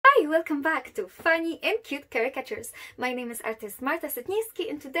welcome back to Funny and Cute Caricatures. My name is artist Marta Setniewski,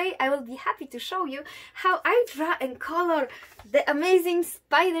 and today I will be happy to show you how I draw and color the amazing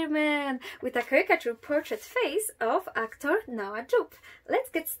Spider-Man with a caricature portrait face of actor Noah Jupe. Let's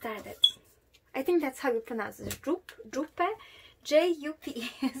get started. I think that's how you pronounce it, Jupe,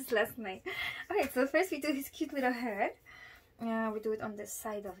 J-U-P, his last name. Alright, so first we do his cute little head. We do it on this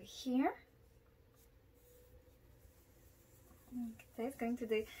side over here. Like this, going to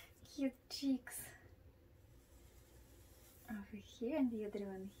the cute cheeks over here and the other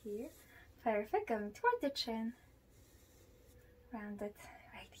one here. Perfect, going toward the chin, rounded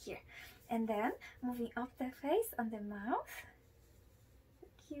right here. And then moving up the face on the mouth.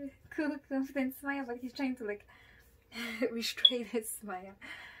 Cute, cool, confident smile, but he's trying to like restrain his smile.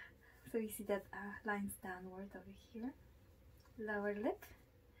 So you see that lines downward over here. Lower lip,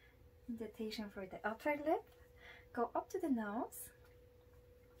 indentation for the upper lip. Go up to the nose.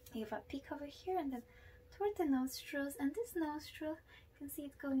 You have a peak over here and then toward the nostrils, and this nostril, you can see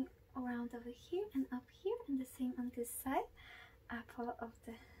it going around over here and up here, and the same on this side. Apple of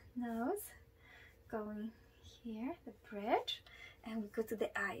the nose, going here, the bridge, and we go to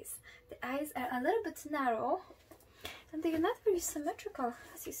the eyes. The eyes are a little bit narrow and they are not very symmetrical.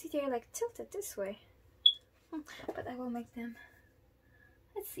 As you see, they're like tilted this way. But I will make them,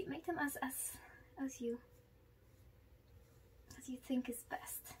 let's see, make them as you think is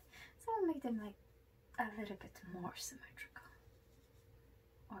best. So I'll make them like a little bit more symmetrical,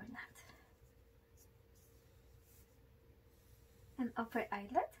 or not. An upper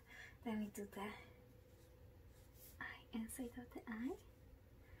eyelid, then we do the eye, inside of the eye,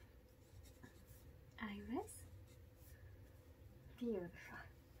 iris, beautiful.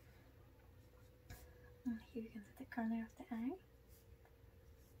 And here you can do the corner of the eye,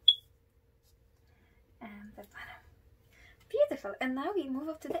 and the bottom. Beautiful. And now we move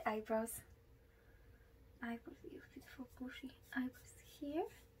up to the eyebrows. Eyebrows, beautiful bushy eyebrows here,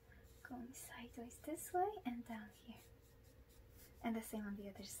 going sideways this way and down here. And the same on the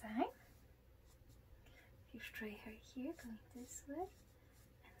other side. You stray hair here, going this way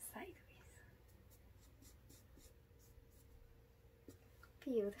and sideways.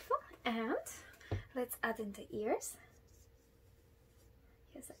 Beautiful. And let's add in the ears.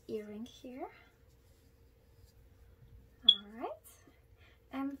 Here's an earring here. Alright,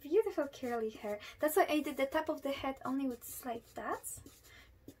 and beautiful curly hair. That's why I did the top of the head only with slight dots,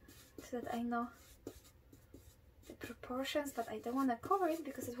 so that I know the proportions, but I don't want to cover it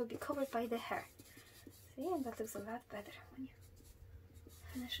because it will be covered by the hair. See, and that looks a lot better when you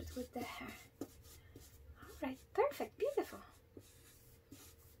finish it with the hair. Alright, perfect, beautiful.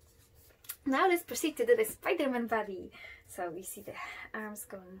 Now let's proceed to do the Spider-Man body. So we see the arms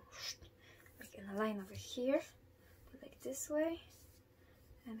going like in a line over here, like this way,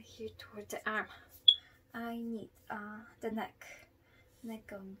 and here toward the arm. I need the neck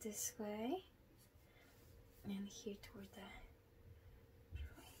going this way, and here toward the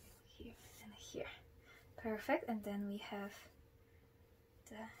here and here. Perfect. And then we have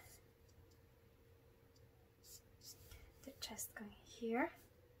the chest going here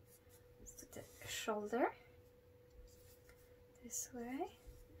to the shoulder this way.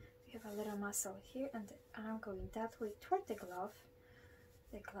 We have a little muscle here, and the arm going that way toward the glove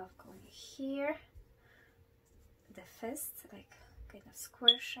going here, the fist like kind of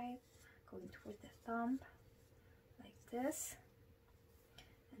square shape going toward the thumb like this,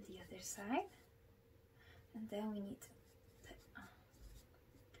 and the other side. And then we need the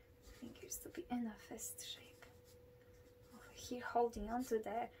fingers to be in a fist shape over here, holding onto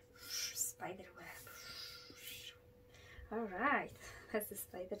the spider web. Alright, that's the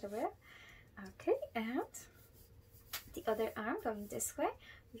spider web. Okay, and the other arm going this way.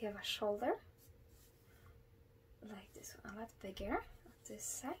 We have a shoulder like this one, a lot bigger on this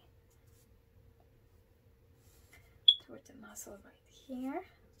side, toward the muscle right here,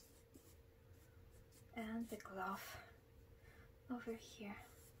 and the glove over here.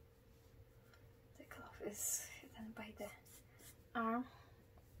 The glove is hidden by the arm.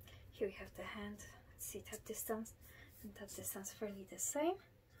 Here we have the hand. Let's see, that distance and that distance fairly the same.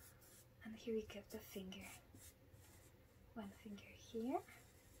 And here we get the finger. One finger here.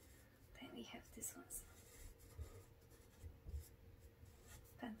 Then we have this one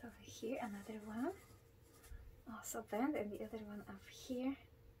bent over here, another one also bent, and the other one up here.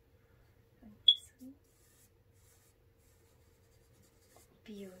 And this way.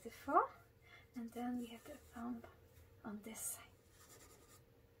 Beautiful. And then we have the thumb on this side.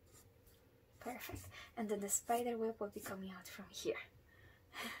 Perfect. And then the spider web will be coming out from here.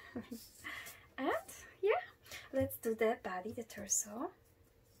 And yeah, let's do the body, the torso.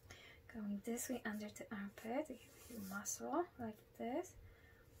 Going this way under the armpit, you muscle like this,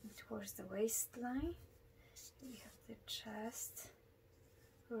 towards the waistline. We have the chest,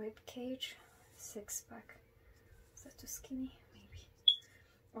 rib cage, six pack. Is that too skinny? Maybe.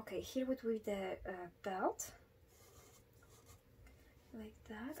 Okay, here would be the belt, like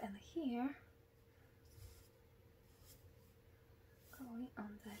that, and here going on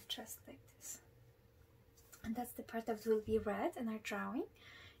the chest like this. And that's the part that will be red in our drawing.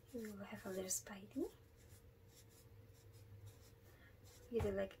 Here we will have a little spidey. We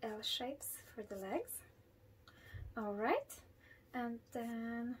do like L shapes for the legs. Alright, and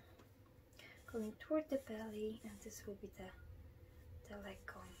then going toward the belly, and this will be the leg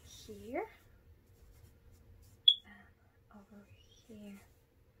going here and over here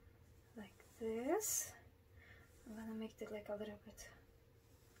like this. I'm gonna make the leg a little bit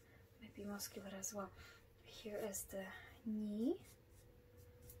maybe muscular as well. Here is the knee,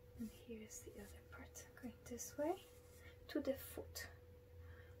 and here is the other part, going this way to the foot.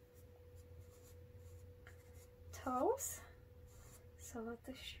 Toes, so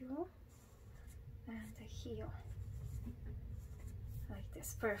the shoe and the heel, like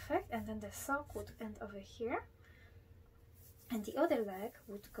this. Perfect. And then the sock would end over here, and the other leg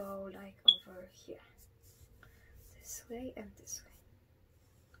would go like over here, this way and this way,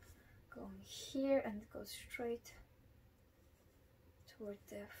 going here and go straight toward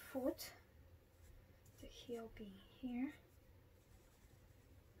the foot, the heel being here,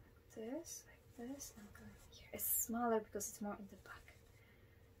 like this, and going here. It's smaller because it's more in the back.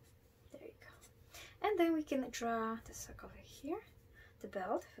 There you go. And then we can draw the sock over here, the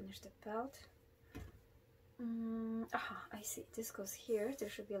belt, finish the belt. I see, this goes here. There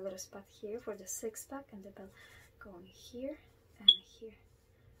should be a little spot here for the six pack, and the belt going here and here,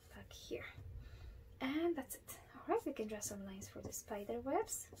 back here. And that's it. Alright, we can draw some lines for the spider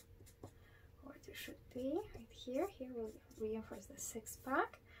webs. Or there should be right here. Here we'll reinforce the six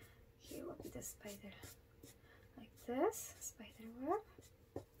pack. Here will be the spider like this, spider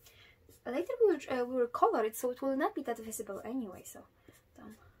web. Later we will color it, so it will not be that visible anyway, so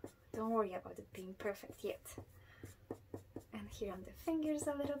don't worry about it being perfect yet. And here on the fingers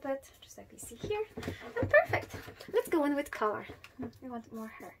a little bit, just like we see here. And perfect. Let's go in with color. We want more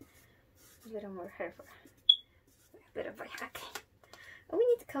hair, a little more hair for a bit of a hack. We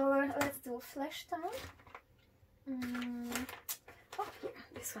need color. Let's do flesh tone. Oh, here,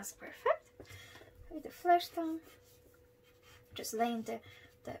 this one's perfect. With the flesh tone, just laying the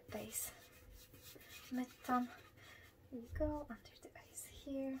base mid-tone. Here we go, under the eyes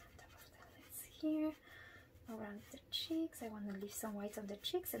here, top of the lids here, around the cheeks. I want to leave some white on the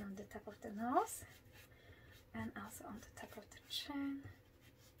cheeks and on the top of the nose, and also on the top of the chin.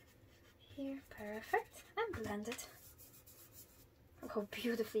 Here, perfect, and blend it. Oh, how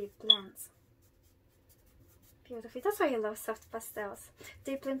beautifully it blends. Beautifully. That's why I love soft pastels.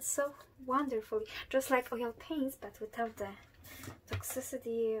 They blend so wonderfully, just like oil paints, but without the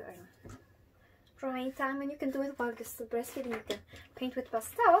toxicity or drying time. And you can do it while you're still breastfeeding. You can paint with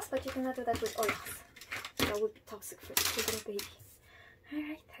pastels, but you cannot do that with oils. That would be toxic for the little baby.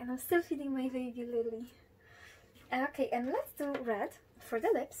 Alright, and I'm still feeding my baby Lily. Okay, and let's do red for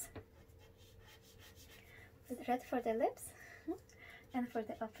the lips. Red for the lips. And for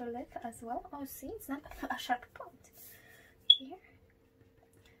the upper lip as well. Oh, see, it's not a sharp point here.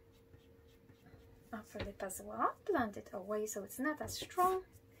 Upper lip as well. Blend it away so it's not as strong.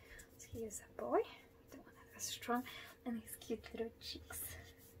 So here's a boy. Don't want it as strong. And his cute little cheeks.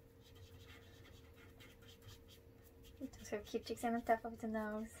 It does have cute cheeks on the top of the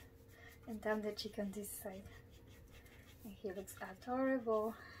nose. And down the cheek on this side. And he looks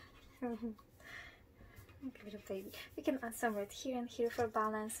adorable. Okay, little baby. We can add some red here and here for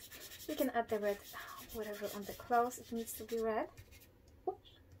balance. We can add the red, whatever, on the clothes. It needs to be red. Oops.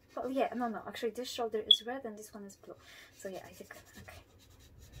 Oh yeah, no, actually this shoulder is red and this one is blue. So yeah, I think, okay.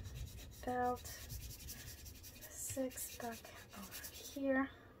 Belt, the six pack over here.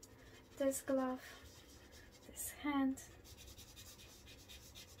 This glove, this hand,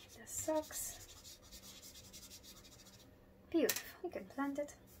 the socks. Beautiful. You can blend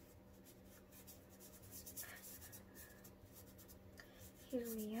it. Here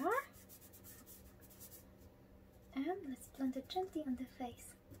we are, and let's blend it gently on the face.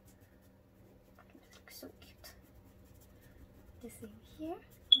 It looks so cute. The same here,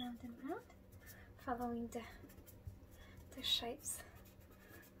 round and round, following the shapes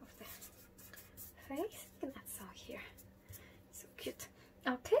of the face. You can add some here. So cute.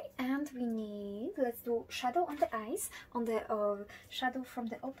 Okay, and we need, let's do shadow on the eyes, on the shadow from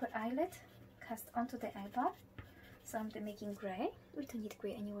the upper eyelid, cast onto the eyeball. So I'm making gray. We don't need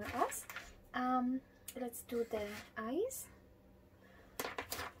gray anywhere else. Let's do the eyes.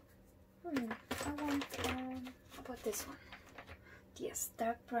 I want, how about this one? Yes,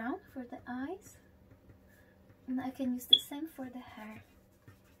 dark brown for the eyes. And I can use the same for the hair.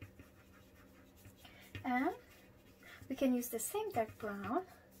 And we can use the same dark brown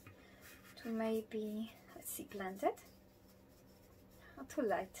to maybe, let's see, blend it. Oh, too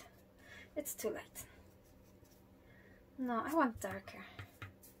light. It's too light. No, I want darker.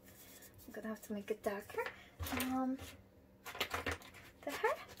 I'm gonna have to make it darker. The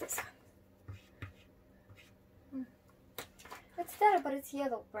hair, this one. It's there, but it's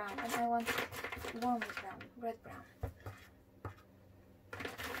yellow brown, and I want warmer brown, red brown.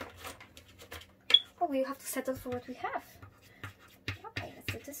 Oh, we have to settle for what we have. Okay,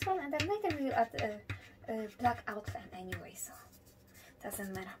 let's do this one, and then later we'll add a black outline anyway, so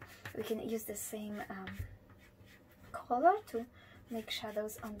doesn't matter. We can use the same color to make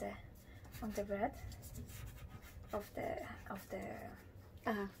shadows on the red of the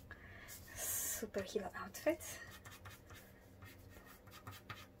superhero outfit.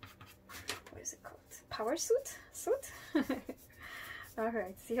 What is it called? Power suit?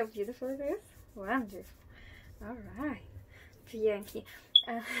 Alright, see how beautiful it is? Wonderful. Alright. Pięknie.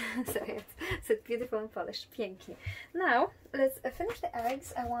 Sorry, it's so beautiful and polished. Pięknie. Now, let's finish the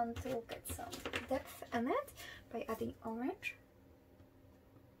eggs. I want to get some depth in it by adding orange.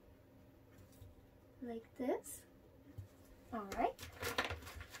 Like this. Alright.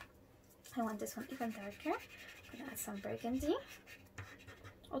 I want this one even darker. I'm gonna add some burgundy.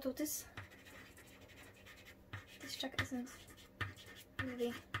 Although this check isn't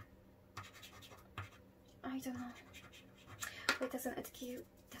really, I don't know. It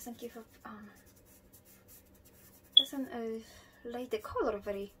doesn't give up doesn't lay the color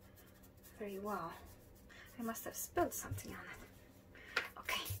very well. I must have spilled something on it.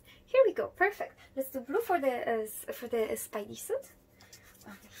 Okay, here we go. Perfect. Let's do blue for the Spidey suit.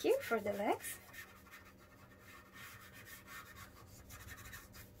 Here for the legs.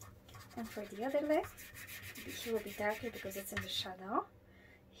 And for the other leg, here will be darker because it's in the shadow.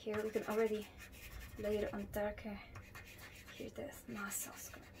 Here we can already layer on darker. Here the muscles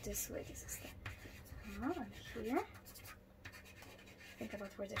go this way. This is the and here. Think about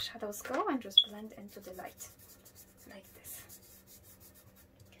where the shadows go and just blend into the light like this.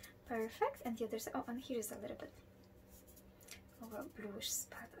 Perfect. And the other side. Oh, and here is a little bit of a bluish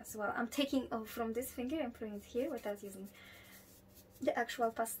spot as well. I'm taking from this finger and putting it here without using the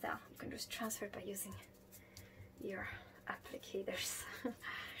actual pastel. You can just transfer by using your applicators.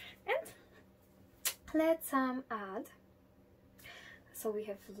 And let's add, so we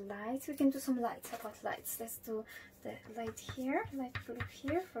have lights. We can do some lights. How about lights? Let's do the light here, light blue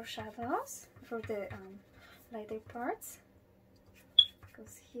here for shadows, for the lighter parts.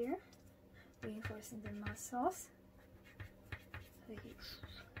 Goes here, reinforcing the muscles.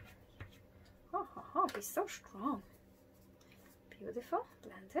 Oh, he's so strong. Beautiful,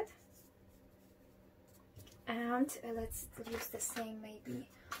 blended. And let's use the same, maybe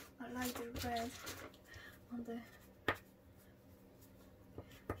a lighter red on the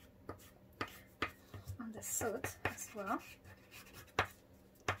suit as well,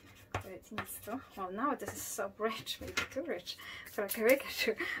 where it needs to. Well, now this is so rich, maybe too rich for a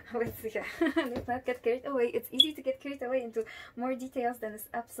caricature. Let's not get carried away. It's easy to get carried away into more details than is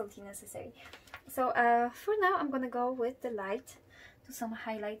absolutely necessary. So for now, I'm gonna go with the light. Do some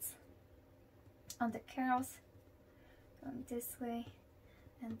highlights on the curls, going this way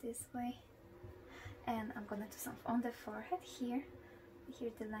and this way, and I'm gonna do some on the forehead here.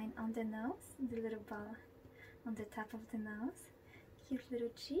 Here the line on the nose, the little ball on the top of the nose, cute little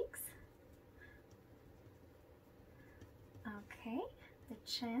cheeks. Okay, the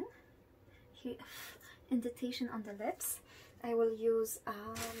chin here, indentation on the lips. I will use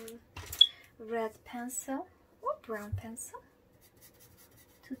red pencil or brown pencil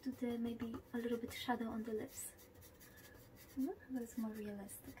to do the maybe a little bit shadow on the lips. That's more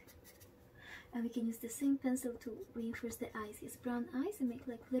realistic. And we can use the same pencil to reinforce the eyes. Yes, brown eyes, and make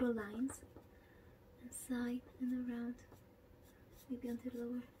like little lines inside and around, maybe on the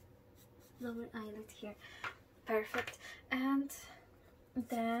lower eyelid here. Perfect. And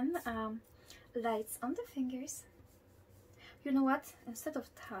then lights on the fingers. You know what? Instead of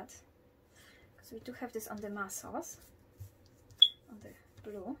that, because we do have this on the muscles, on the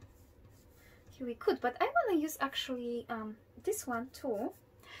blue, here we could, but I want to use actually this one too.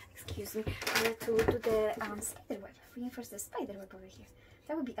 Excuse me, to do the spider web, reinforce the spider web over here.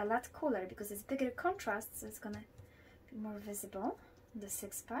 That would be a lot cooler because it's bigger contrast, so it's gonna be more visible on the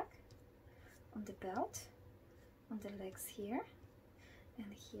six-pack, on the belt, on the legs here,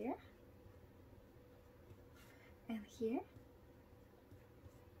 and here, and here,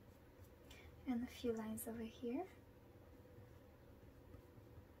 and a few lines over here.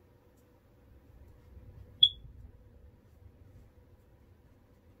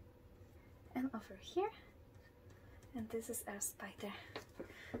 And over here. And this is our spider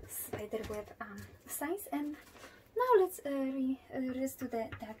web size. And now let's do the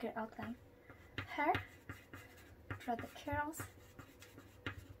darker outline. Hair, draw the curls.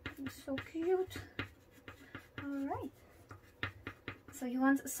 It's so cute. Alright. So you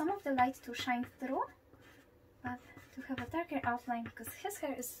want some of the light to shine through, but to have a darker outline because his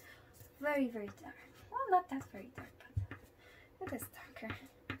hair is very, very dark. Well, not that very dark, but it is darker.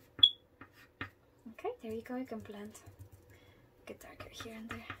 Okay, there you go. You can blend, get darker here and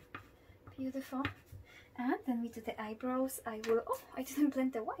there. Beautiful. And then we do the eyebrows. I didn't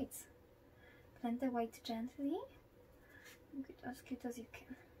blend the whites. Blend the white gently. Make it as cute as you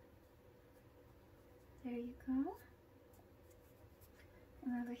can. There you go.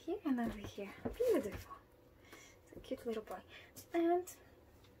 And over here and over here. Beautiful. It's a cute little boy. And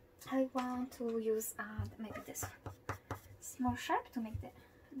I want to use maybe this one. It's more sharp to make the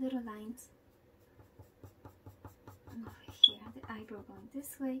little lines. And over here, the eyebrow going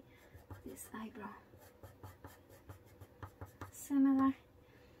this way, this eyebrow similar.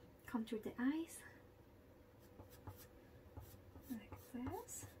 Contour the eyes like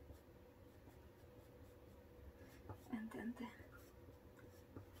this, and then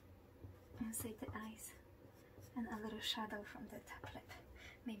inside the eyes, and a little shadow from the top lip,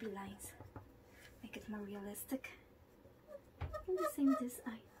 maybe lines, make it more realistic. And the same this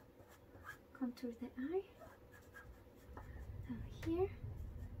eye, contour the eye, and here,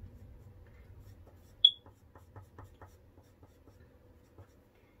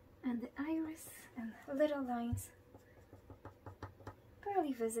 and the iris, and little lines,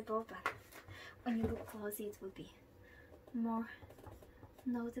 barely visible, but when you look closely it will be more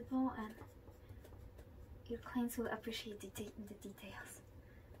notable and your clients will appreciate the details.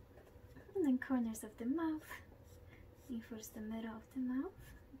 And then corners of the mouth, reinforce the middle of the mouth,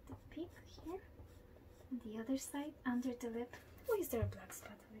 the peak here, and the other side under the lip. Oh, is there a black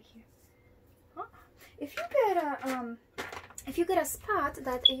spot over here? Oh. If you get a spot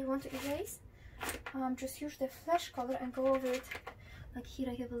that you want to erase, just use the flash color and go over it. Like here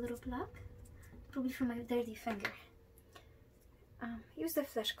I have a little black, probably from my dirty finger. Use the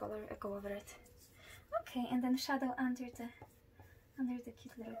flash color and go over it. Okay, and then shadow under the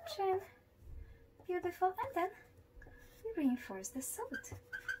cute little chin. Beautiful. And then you reinforce the suit.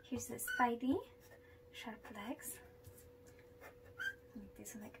 Here's the Spidey, sharp legs. Make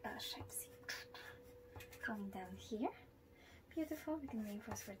this like L shape. Going down here. Beautiful. We can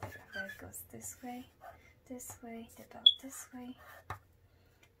reinforce where the leg goes this way, the belt this way.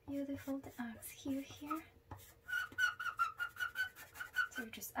 Beautiful. The arms here. So we're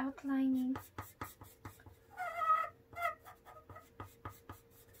just outlining.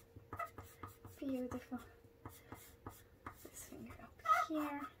 Beautiful. This finger up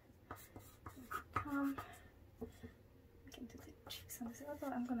here. We can do the cheeks on this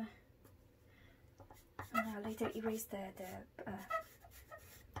elbow. I'm gonna later erase the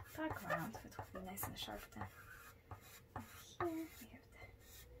background. It will be nice and sharp then. And here we have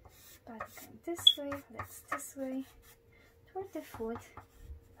the body going this way, legs this way, toward the foot.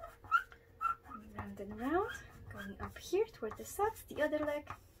 And round and round, going up here toward the socks, the other leg.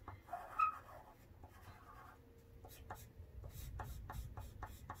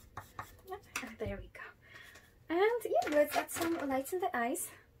 And there we go. And yeah, let's add some lights in the eyes.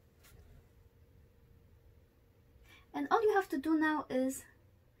 And all you have to do now is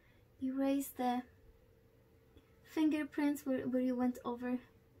erase the fingerprints where you went over.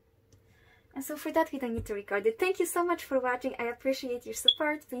 And so for that we don't need to record it. Thank you so much for watching. I appreciate your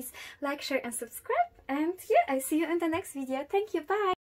support. Please like, share and subscribe. And yeah, I see you in the next video. Thank you. Bye.